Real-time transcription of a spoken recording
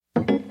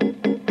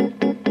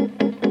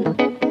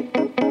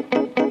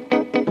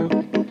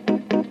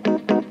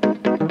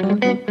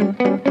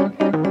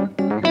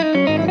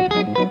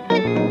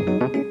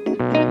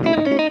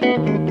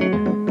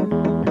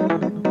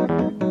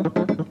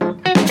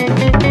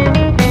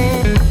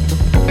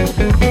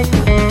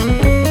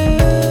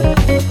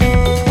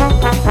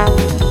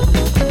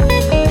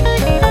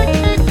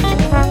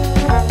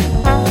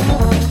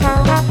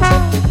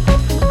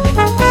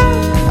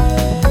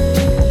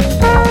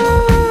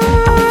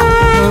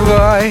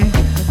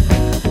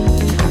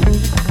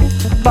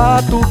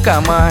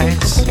batuca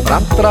mais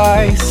pra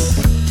trás.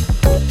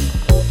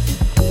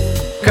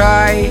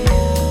 Cai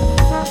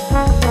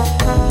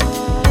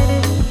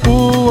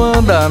o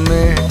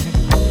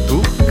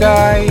andamento,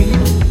 cai.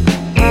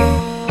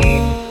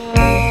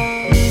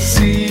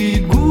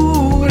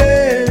 Segura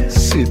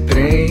esse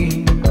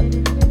trem,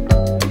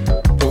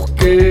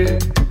 porque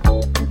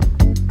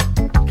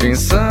quem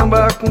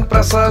samba com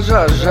pressa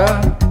já já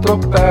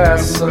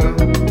tropeça.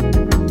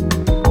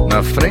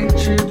 Na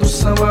frente do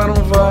samba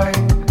não vai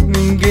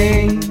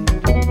ninguém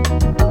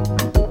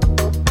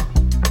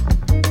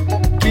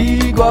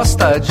que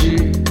gosta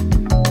de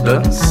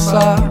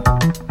dançar.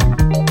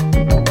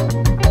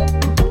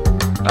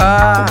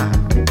 Ah,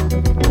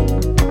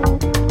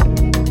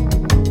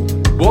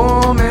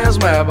 bom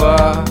mesmo é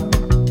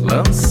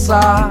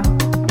balançar.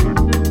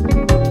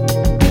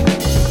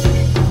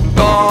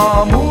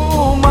 Toma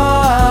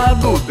uma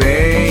do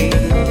bem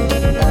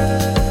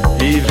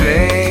e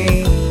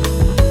vem,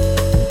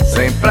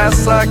 sem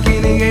pressa que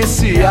ninguém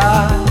se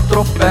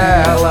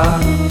atropela.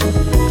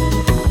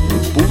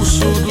 O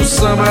pulso do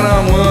samba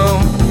na mão,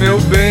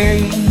 meu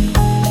bem.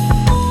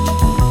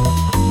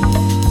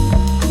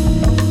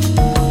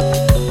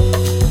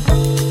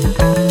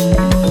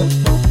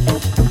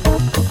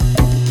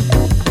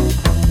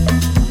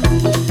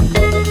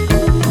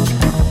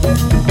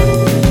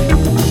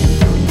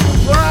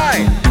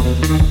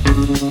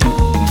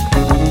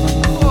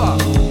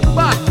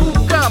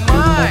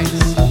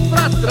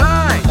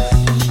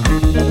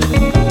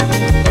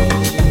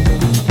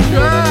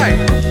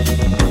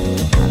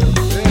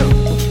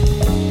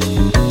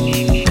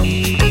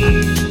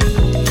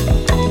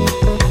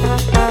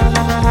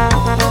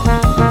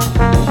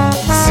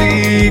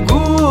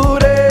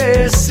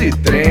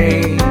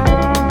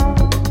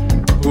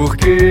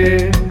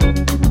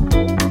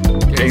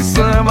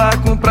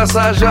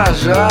 Já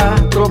já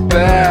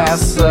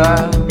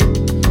tropeça.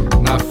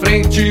 Na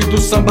frente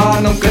do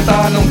samba não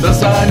canta, não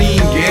dança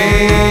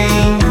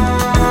ninguém.